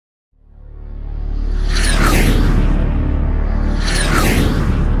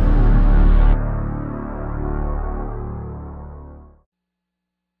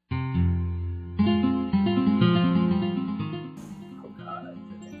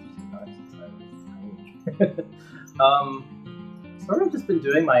Sort of just been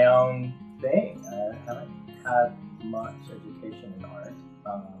doing my own thing. I haven't had much education in art,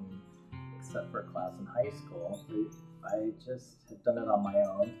 except for a class in high school. I just have done it on my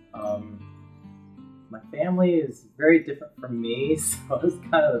own. My family is very different from me, so I was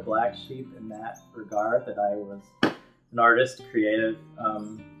kind of the black sheep in that regard, that I was an artist, creative.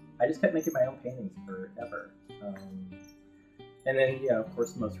 I just kept making my own paintings forever. And then, of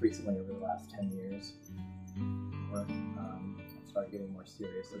course, most recently over the last 10 years, I started getting more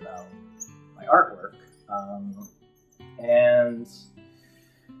serious about my artwork. And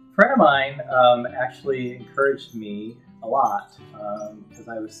a friend of mine actually encouraged me a lot, because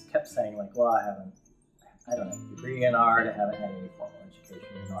I kept saying, like, well, I don't have a degree in art, I haven't had any formal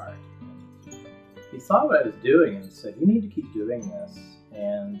education in art. And he saw what I was doing and said, you need to keep doing this.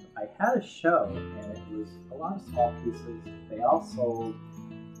 And I had a show, and it was a lot of small pieces. They all sold,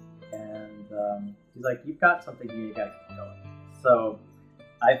 and he's like, you've got something here, you gotta keep going. So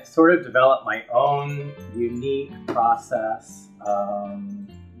I've sort of developed my own unique process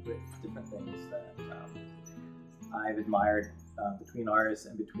with different things that I've admired between artists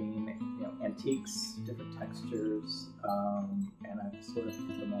and between antiques, different textures, and I've sort of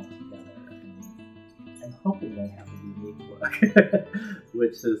put them all together. And I'm hoping they have a unique look,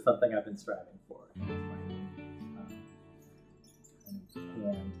 which is something I've been striving for. It's my own kind of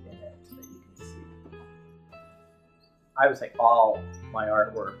hand in it that you can see. I would say all my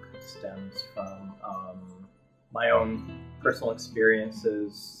artwork stems from my own personal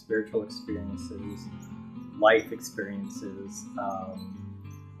experiences, spiritual experiences, life experiences,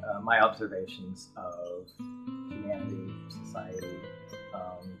 my observations of humanity, society,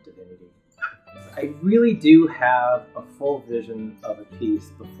 divinity. I really do have a full vision of a piece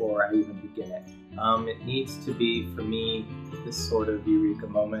before I even begin it. It needs to be, for me, this sort of eureka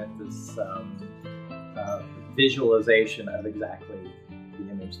moment, this visualization of exactly the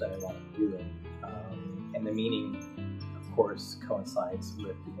image that I want to do. And the meaning, of course, coincides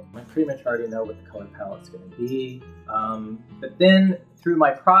with I pretty much already know what the color palette's going to be. But then through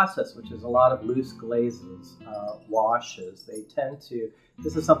my process, which is a lot of loose glazes, washes, they tend to,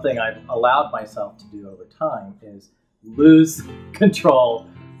 this is something I've allowed myself to do over time, is lose control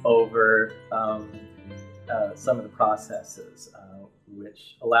over some of the processes,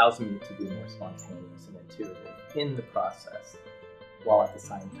 which allows me to be more spontaneous and intuitive in the process, while at the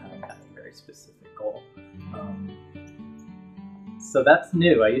same time having a very specific goal. So that's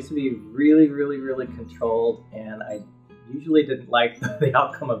new. I used to be really, really, really controlled, and I usually didn't like the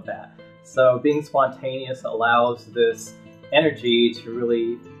outcome of that. So being spontaneous allows this energy to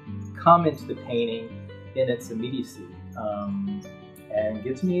really come into the painting in its immediacy, and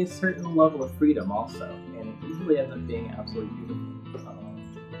gives me a certain level of freedom also, and it usually ends up being absolutely beautiful.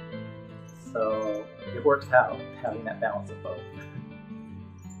 So it works out, having that balance of both.